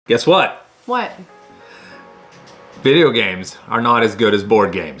Guess what? What? Video games are not as good as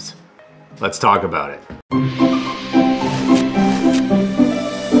board games. Let's talk about it.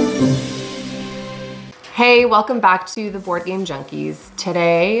 Hey, welcome back to the Board Game Junkies.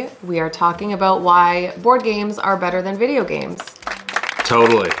 Today, we are talking about why board games are better than video games.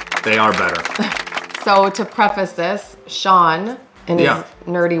 Totally, they are better. So to preface this, Sean, in his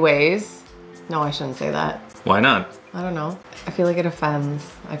nerdy ways, no, I shouldn't say that. Why not? I don't know. I feel like it offends.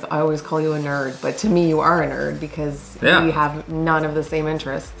 I always call you a nerd, but to me you are a nerd because we have none of the same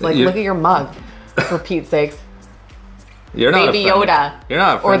interests. Like, look at your mug, for Pete's sakes. You're not Baby Yoda. You're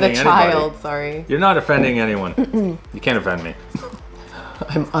not or offending the child, anybody. sorry. You're not offending anyone. You can't offend me.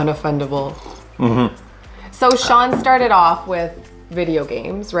 I'm unoffendable. So Sean started off with video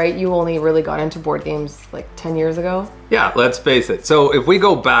games, right? You only really got into board games like 10 years ago? Yeah, let's face it. So if we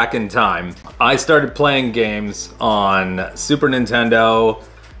go back in time, I started playing games on Super Nintendo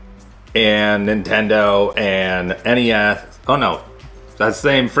and NES. Oh no, that's the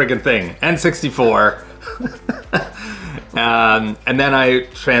same freaking thing. N64. And then I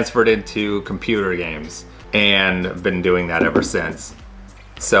transferred into computer games and been doing that ever since.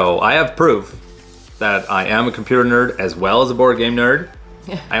 So I have proof that I am a computer nerd as well as a board game nerd,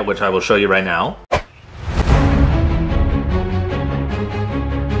 which I will show you right now.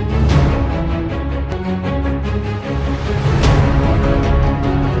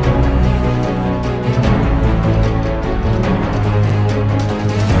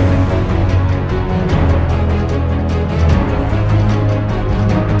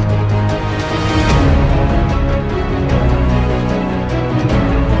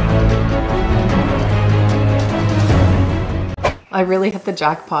 I really hit the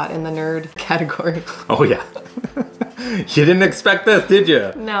jackpot in the nerd category. Oh yeah. You didn't expect this, did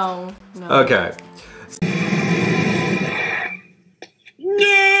you? No. Okay.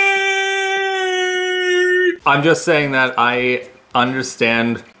 I'm just saying that I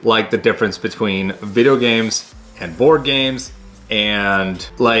understand like the difference between video games and board games and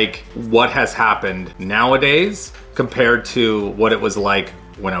like what has happened nowadays compared to what it was like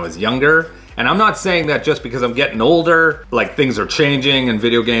when I was younger. And I'm not saying that just because I'm getting older, like things are changing and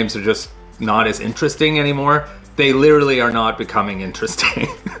video games are just not as interesting anymore. They literally are not becoming interesting.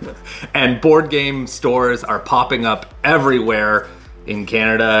 And board game stores are popping up everywhere in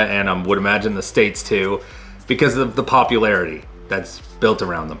Canada and I would imagine the States too, because of the popularity that's built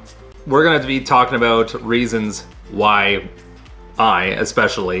around them. We're gonna be talking about reasons why I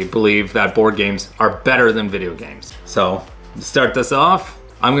especially believe that board games are better than video games. So to start this off,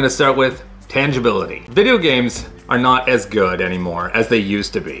 I'm gonna start with tangibility. Video games are not as good anymore as they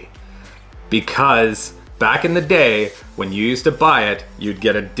used to be because back in the day when you used to buy it, you'd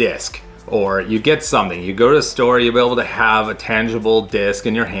get a disc or you'd get something. You go to the store, you'd be able to have a tangible disc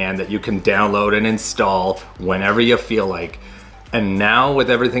in your hand that you can download and install whenever you feel like. And now with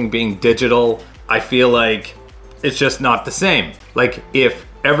everything being digital, I feel like it's just not the same. Like if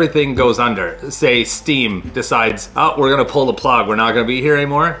everything goes under, say Steam decides, oh, we're gonna pull the plug, we're not gonna be here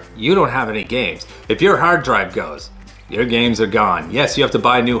anymore, you don't have any games. If your hard drive goes, your games are gone. Yes, you have to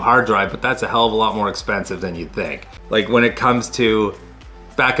buy a new hard drive, but that's a hell of a lot more expensive than you'd think. Like when it comes to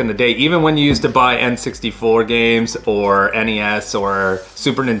back in the day, even when you used to buy N64 games or NES or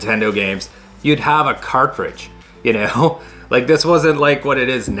Super Nintendo games, you'd have a cartridge, you know? Like this wasn't like what it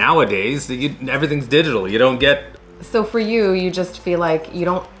is nowadays. Everything's digital, you don't get. So for you, you just feel like you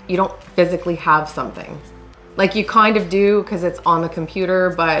don't physically have something. Like you kind of do because it's on the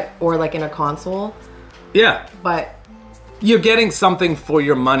computer, or like in a console. Yeah. But you're getting something for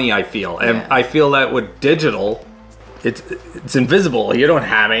your money, I feel. And I feel that with digital, it's invisible. You don't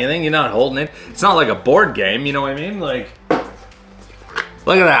have anything, you're not holding it. It's not like a board game, you know what I mean? Like,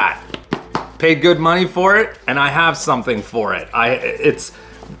 look at that. Paid good money for it, and I have something for it.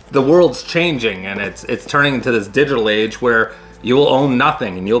 The world's changing and it's turning into this digital age where you will own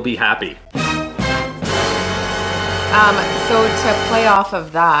nothing and you'll be happy. So to play off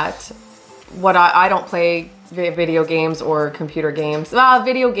of that, I don't play video games or computer games.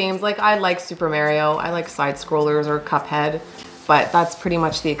 Video games, like I like Super Mario, I like side scrollers or Cuphead, but that's pretty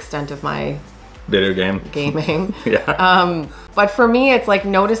much the extent of my video game gaming. Yeah. But for me, it's like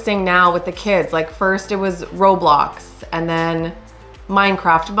noticing now with the kids, like first it was Roblox and then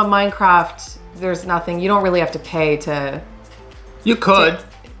Minecraft, but Minecraft, there's nothing, you don't really have to pay to... You could.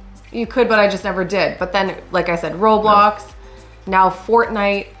 You could, but I just never did. But then, like I said, Roblox, now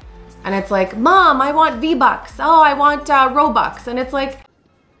Fortnite, and it's like, Mom, I want V-Bucks. Oh, I want Robux. And it's like...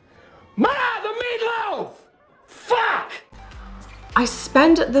 Ma, the meatloaf! Fuck! I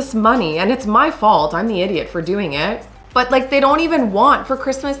spend this money, and it's my fault. I'm the idiot for doing it. But like they don't even want, for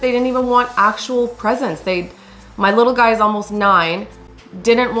Christmas, they didn't even want actual presents. My little guy is almost 9,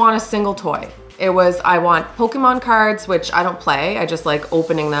 didn't want a single toy. It was, I want Pokemon cards, which I don't play. I just like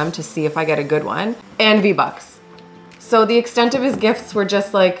opening them to see if I get a good one, and V-Bucks. So the extent of his gifts were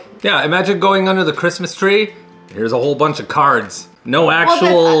just like... Yeah, imagine going under the Christmas tree. Here's a whole bunch of cards. No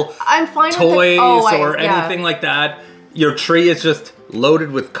actual I'm fine toys with or anything like that. Your tree is just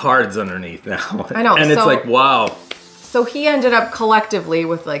loaded with cards underneath now. I know. And it's like, wow. So he ended up collectively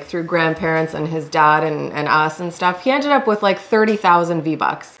with like through grandparents and his dad and us and stuff, he ended up with like 30,000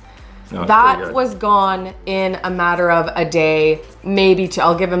 V-Bucks. Oh, that was gone in a matter of a day, maybe two.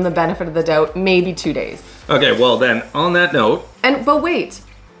 I'll give him the benefit of the doubt, maybe 2 days. Okay, well then, on that note... But wait,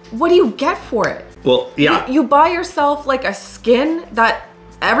 what do you get for it? Well, yeah. You buy yourself like a skin that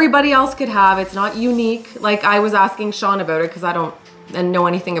everybody else could have. It's not unique. Like I was asking Sean about it because I don't know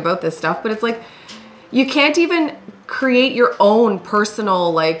anything about this stuff, but it's like, you can't even create your own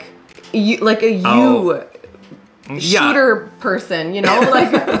personal, like shooter person, you know?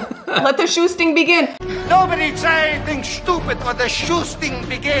 Like, let the shooting begin. Nobody say anything stupid or the shooting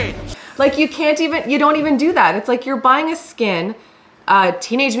begins. Like you don't even do that. It's like you're buying a skin,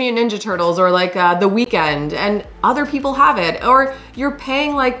 Teenage Mutant Ninja Turtles or like The Weeknd, and other people have it. Or you're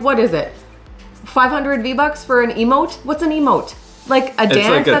paying like, what is it? 500 V-Bucks for an emote? What's an emote? Like a dance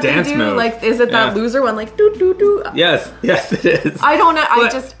like a that dance they do? move. Like, is it that loser one? Like, doo doo doo. Yes, it is. I don't know.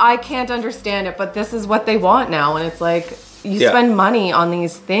 I can't understand it, but this is what they want now. And it's like, you spend money on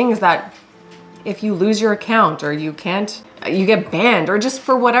these things that if you lose your account or you get banned or just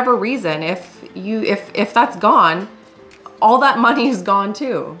for whatever reason, if that's gone, all that money is gone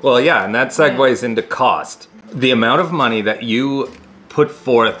too. Well, yeah, and that segues into cost. The amount of money that you put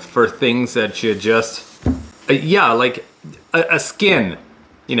forth for things that you just, like a skin,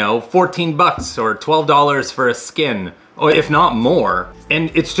 you know, 14 bucks or $12 for a skin, or if not more. And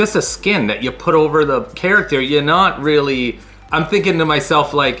it's just a skin that you put over the character. You're not really, I'm thinking to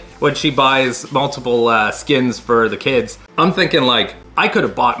myself, like when she buys multiple skins for the kids, I'm thinking like, I could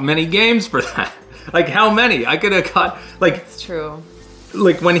have bought many games for that. Like how many? I could have got like... It's true.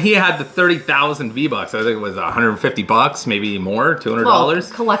 Like when he had the 30,000 V-Bucks, I think it was 150 bucks, maybe more, $200. Well,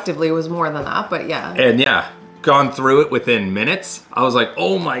 collectively it was more than that, but yeah. And yeah, gone through it within minutes. I was like,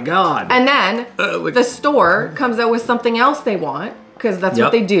 oh my God. And then the store comes out with something else they want, because that's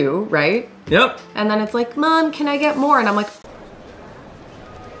what they do, right? Yep. And then it's like, Mom, can I get more? And I'm like...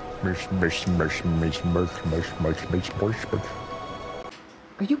 Are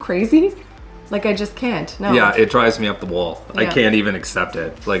you crazy? Like, I just can't. No. Yeah, it drives me up the wall. Yeah. I can't even accept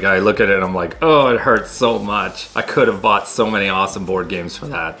it. Like, I look at it and I'm like, oh, it hurts so much. I could have bought so many awesome board games for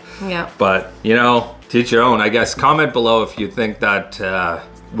that. Yeah. But, you know, teach your own. I guess comment below if you think that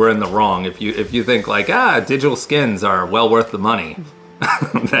we're in the wrong. If you think like, digital skins are well worth the money.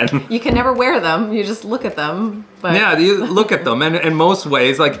 Then you can never wear them. You just look at them. But yeah, you look at them, and in most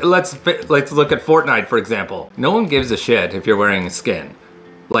ways, like let's look at Fortnite for example. No one gives a shit if you're wearing a skin.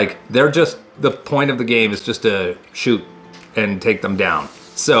 Like they're just, the point of the game is just to shoot and take them down.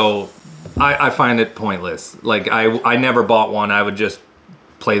 So I find it pointless. Like I never bought one. I would just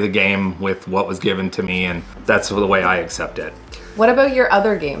play the game with what was given to me, and that's the way I accept it. What about your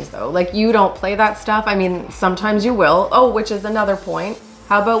other games though? Like you don't play that stuff? I mean, sometimes you will. Oh, which is another point.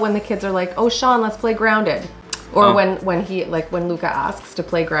 How about when the kids are like, oh, Sean, let's play Grounded. Or when he, like when Luca asks to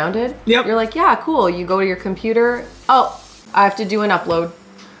play Grounded. Yep. You're like, yeah, cool. You go to your computer. Oh, I have to do an upload.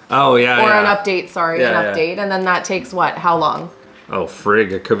 Oh, yeah, Or an update, sorry, an update. And then that takes what, how long? Oh,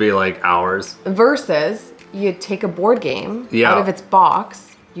 frig, it could be like hours. Versus, you take a board game out of its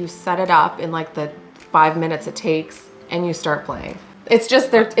box, you set it up in like the 5 minutes it takes, and you start playing. It's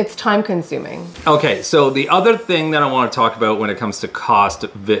just, it's time consuming. Okay, so the other thing that I want to talk about when it comes to cost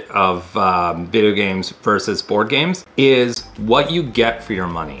of video games versus board games is what you get for your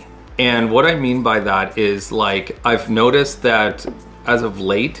money. And what I mean by that is, like, I've noticed that as of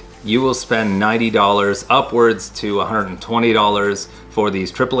late, you will spend $90 upwards to $120 for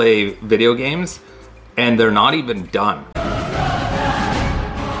these AAA video games, and they're not even done.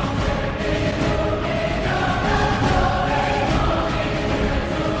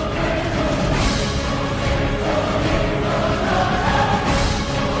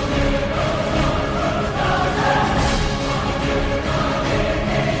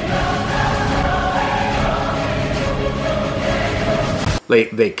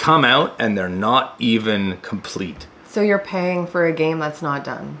 They come out and they're not even complete. So you're paying for a game that's not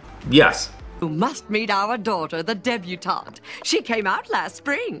done? Yes. You must meet our daughter, the debutante. She came out last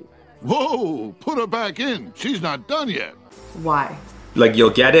spring. Whoa, put her back in. She's not done yet. Why? Like you'll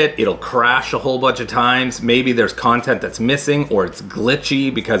get it, it'll crash a whole bunch of times. Maybe there's content that's missing or it's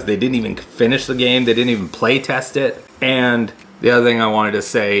glitchy because they didn't even finish the game. They didn't even play test it. And the other thing I wanted to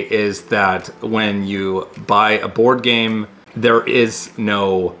say is that when you buy a board game, there is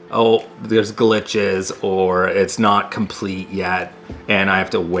no, oh, there's glitches or it's not complete yet and I have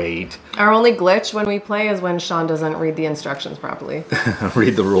to wait. Our only glitch when we play is when Sean doesn't read the instructions properly.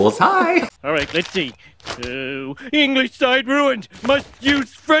 Read the rules. Hi. All right, let's see. English side ruined. Must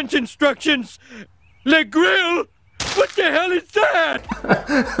use French instructions. Le grill? What the hell is that?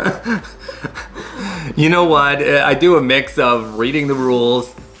 You know what? I do a mix of reading the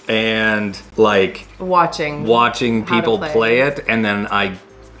rules and like watching people play it, and then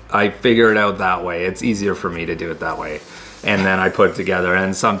I figure it out that way. It's easier for me to do it that way. And then I put it together,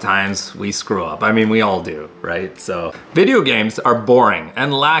 and sometimes we screw up. I mean, we all do, right? So video games are boring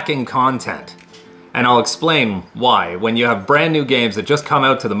and lacking content. And I'll explain why. When you have brand new games that just come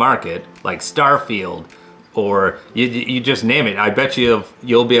out to the market, like Starfield, or you just name it, I bet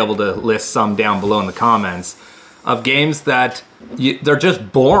you'll be able to list some down below in the comments of games that they're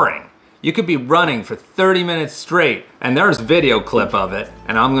just boring. You could be running for 30 minutes straight, and there's a video clip of it,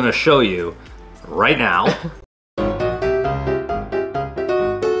 and I'm gonna show you right now.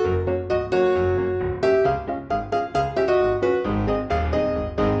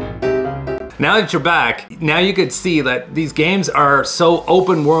 Now that you're back, now you could see that these games are so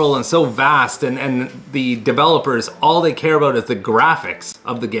open world and so vast, and the developers, all they care about is the graphics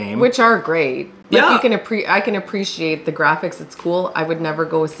of the game. Which are great. Like Yeah. I can appreciate the graphics, it's cool. I would never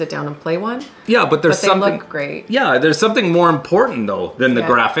go sit down and play one. Yeah, but there's they something. look great. Yeah, there's something more important though than the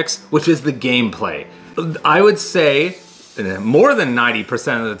graphics, which is the gameplay. I would say more than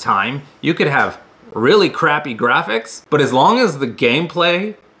 90% of the time, you could have really crappy graphics, but as long as the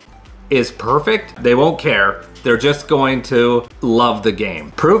gameplay is perfect, they won't care. They're just going to love the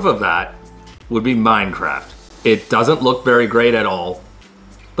game. Proof of that would be Minecraft. It doesn't look very great at all,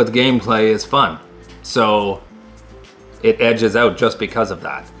 but the gameplay is fun. So it edges out just because of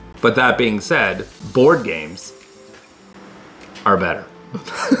that. But that being said, board games are better.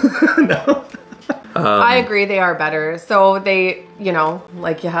 No. I agree, they are better. So they, you know,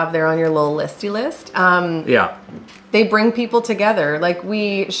 like you have there on your little listy list. Yeah. They bring people together. Like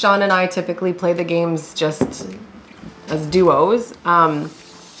Sean and I typically play the games just as duos.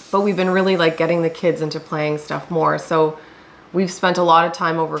 But we've been really like getting the kids into playing stuff more. So we've spent a lot of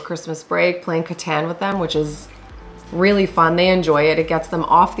time over Christmas break playing Catan with them, which is really fun. They enjoy it. It gets them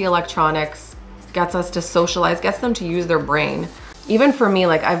off the electronics, gets us to socialize, gets them to use their brain. Even for me,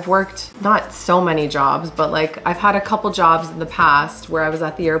 like I've worked not so many jobs, but like I've had a couple jobs in the past where I was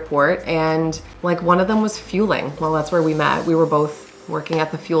at the airport, and like one of them was fueling. Well, that's where we met. We were both working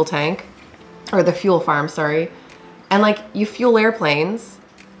at the fuel tank, or the fuel farm, sorry. And like you fuel airplanes,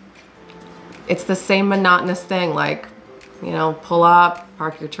 it's the same monotonous thing. Like, you know, pull up,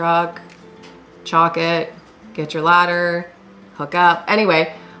 park your truck, chalk it, get your ladder, hook up.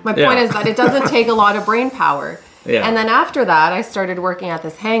 Anyway, my point is that it doesn't take a lot of brain power. Yeah. And then after that, I started working at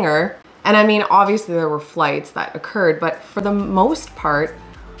this hangar. And I mean, obviously there were flights that occurred, but for the most part,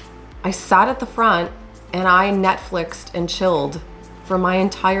 I sat at the front and I Netflixed and chilled for my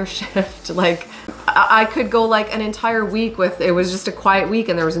entire shift. Like I could go like an entire week with, it was just a quiet week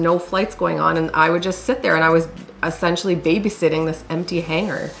and there was no flights going on, and I would just sit there and I was essentially babysitting this empty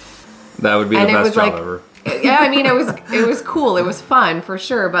hangar. That would be the best job ever. Yeah, I mean, it was cool. It was fun for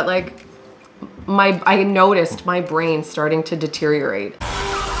sure, but like I noticed my brain starting to deteriorate.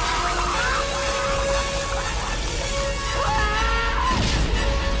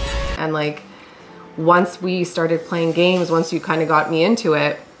 And like, once we started playing games, once you kind of got me into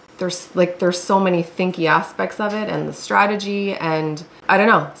it, there's so many thinky aspects of it and the strategy, and I don't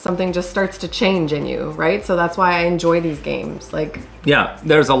know, something just starts to change in you, right? So that's why I enjoy these games. Like, yeah,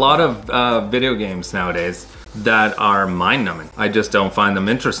 there's a lot of video games nowadays that are mind-numbing. I just don't find them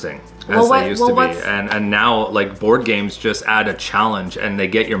interesting as they used to be. And now like board games just add a challenge and they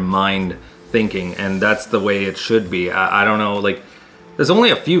get your mind thinking, and that's the way it should be. I don't know, like there's only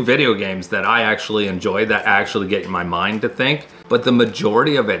a few video games that I actually enjoy that actually get my mind to think, but the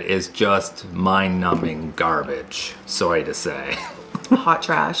majority of it is just mind-numbing garbage, sorry to say. hot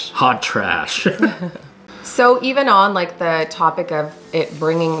trash. Hot trash. So even on like the topic of it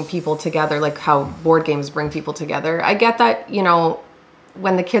bringing people together, like how board games bring people together, I get that, you know,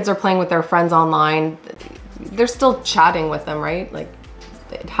 when the kids are playing with their friends online, they're still chatting with them, right? Like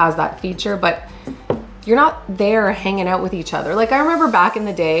it has that feature, but you're not there hanging out with each other. Like I remember back in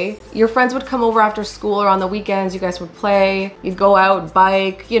the day, your friends would come over after school or on the weekends, you guys would play, you'd go out,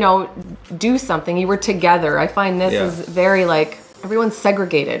 bike, you know, do something. You were together. I find this is very like everyone's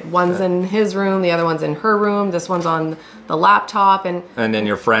segregated. One's in his room, the other one's in her room, this one's on the laptop, and then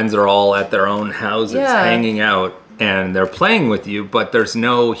your friends are all at their own houses hanging out, and they're playing with you, but there's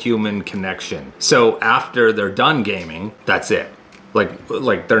no human connection. So after they're done gaming, that's it.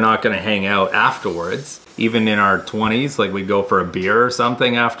 Like they're not gonna hang out afterwards. Even in our 20s, like we'd go for a beer or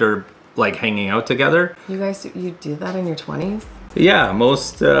something after like hanging out together. You guys, you do that in your 20s? Yeah,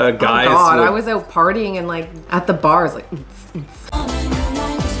 most guys. Oh God, I was out partying and like at the bars, like.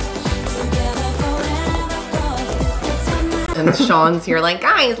 And Sean's here like,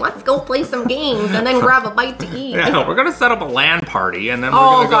 guys, let's go play some games and then grab a bite to eat. Yeah, we're gonna set up a LAN party and then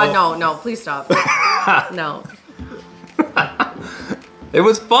oh we're gonna God, no, please stop. No. It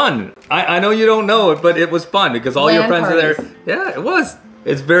was fun. I know you don't know it, but it was fun because all your LAN friends parties. are there. Yeah, it was.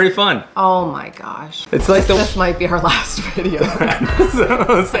 It's very fun. Oh my gosh. It's like this might be our last video.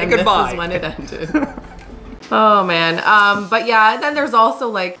 So, say goodbye. This is when it ended. Oh man. But yeah, then there's also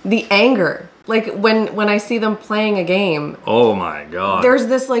like the anger. Like when I see them playing a game. Oh my God. There's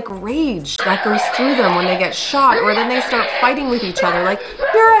this like rage that goes through them when they get shot, or then they start fighting with each other. Like,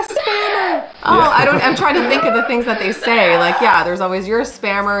 you're a spammer. Oh, yeah. I'm trying to think of the things that they say. Like, yeah, there's always, you're a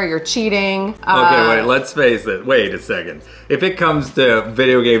spammer, you're cheating. Okay, wait, let's face it. Wait a second. If it comes to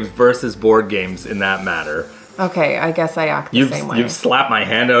video games versus board games in that matter. Okay, I guess I act the same way. You've slapped my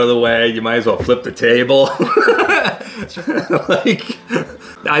hand out of the way. You might as well flip the table. Like,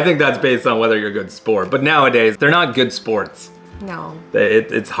 I think that's based on whether you're a good sport. But nowadays, they're not good sports. No.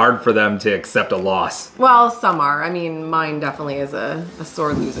 It's hard for them to accept a loss. Well, some are. I mean, mine definitely is a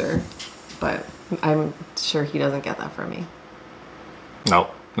sore loser. But I'm sure he doesn't get that from me.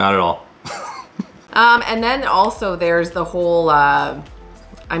 No, not at all. And then also there's the whole...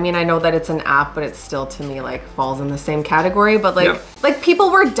 I mean, I know that it's an app, but it still, to me, like, falls in the same category. But, like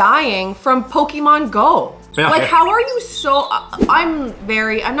people were dying from Pokemon Go. Yeah. Like, how are you so... I'm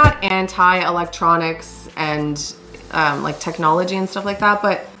not anti-electronics and, like, technology and stuff like that.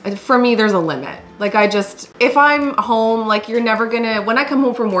 But for me, there's a limit. Like, if I'm home, like, you're never gonna... When I come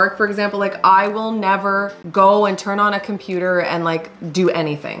home from work, for example, like, I will never go and turn on a computer and, like, do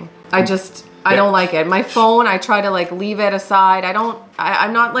anything. I don't like it. My phone, I try to like leave it aside.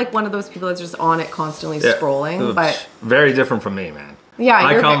 I'm not like one of those people that's just on it constantly scrolling, but. Very different from me, man. Yeah.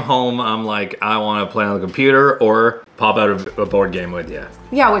 I come home, I'm like, I want to play on the computer or pop out of a board game with you.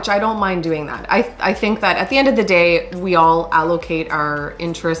 Yeah, which I don't mind doing that. I think that at the end of the day, we all allocate our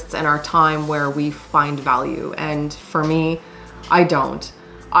interests and our time where we find value. And for me, I don't.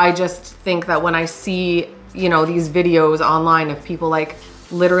 I just think that when I see, these videos online of people like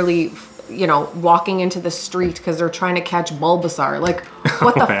literally walking into the street because they're trying to catch Bulbasaur. Like,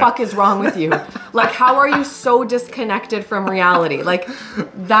 what the fuck is wrong with you? Like, how are you so disconnected from reality? Like,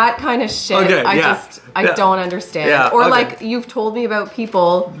 that kind of shit, I don't understand. Yeah, or like, you've told me about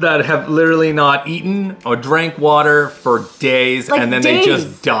people that have literally not eaten or drank water for days, like and then they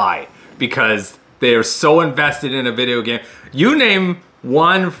just die because they're so invested in a video game. You name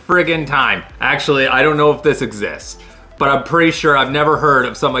one friggin' time. Actually, I don't know if this exists. But I'm pretty sure I've never heard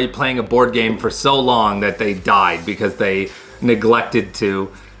of somebody playing a board game for so long that they died because they neglected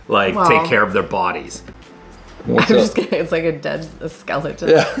to take care of their bodies. I'm just kidding. It's like a skeleton.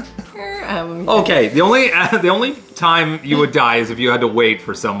 Yeah. Okay. The only time you would die is if you had to wait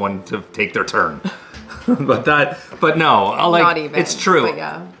for someone to take their turn. But no. Like, not even. It's true. But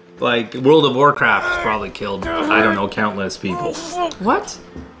yeah. Like World of Warcraft has probably killed, I don't know, countless people. What?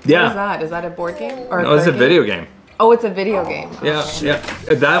 Yeah. What is that? Is that a board game or no? It's a video game. Oh, it's a video game. Yeah, yeah.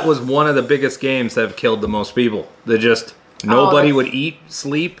 That was one of the biggest games that have killed the most people. Nobody would eat,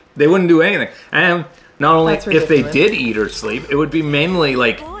 sleep. They wouldn't do anything. And not only if they did eat or sleep, it would be mainly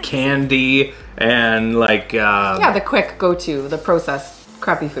like candy and like... yeah, the quick go-to, the processed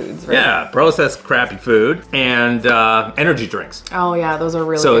crappy foods, right? Yeah, processed crappy food and energy drinks. Oh yeah, those are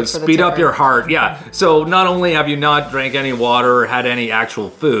really good for the speed up your heart. Yeah, so not only have you not drank any water or had any actual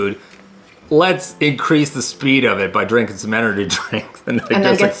food, let's increase the speed of it by drinking some energy drinks. And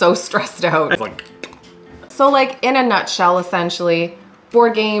then get so stressed out. So like in a nutshell, essentially,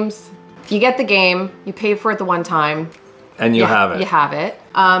 board games, you get the game, you pay for it the one time. And you have it. You have it.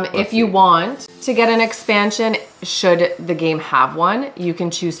 If you want to get an expansion, should the game have one, you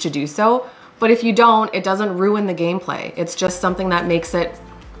can choose to do so. But if you don't, it doesn't ruin the gameplay. It's just something that makes it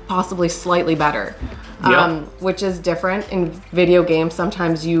possibly slightly better. Which is different in video games.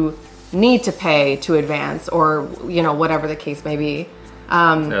 Sometimes you need to pay to advance or, whatever the case may be.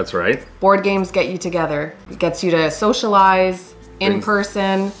 That's right. Board games get you together. It gets you to socialize in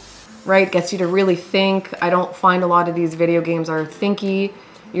person, right? Gets you to really think. I don't find a lot of these video games are thinky.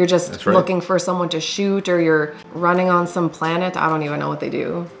 You're just That's right. looking for someone to shoot, or you're running on some planet. I don't even know what they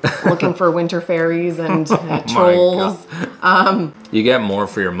do. Looking for winter fairies and trolls. You get more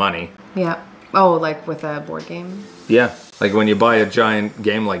for your money. Yeah. Oh, like with a board game? Yeah. Like when you buy a giant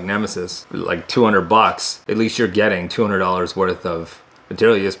game like Nemesis, like $200, at least you're getting $200 worth of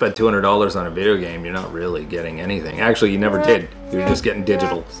material. You spend $200 on a video game, you're not really getting anything. Actually, you never did. You're just getting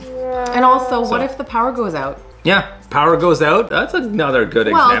digital. And also, what if the power goes out? Yeah, power goes out. That's another good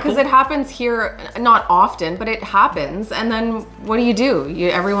Well, example. because it happens here, not often, but it happens. And then what do?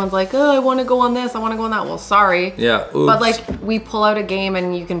 Everyone's like, oh, I want to go on this, I want to go on that. Well, sorry. Yeah, oops. But like, we pull out a game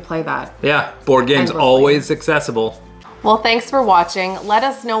and you can play that. Yeah, board games Endlessly. always accessible. Well, thanks for watching. Let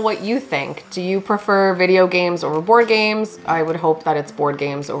us know what you think. Do you prefer video games over board games? I would hope that it's board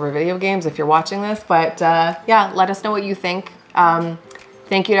games over video games if you're watching this. But yeah, let us know what you think.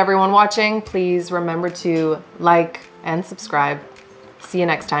 Thank you to everyone watching. Please remember to like and subscribe. See you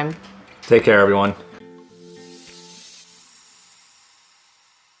next time. Take care, everyone.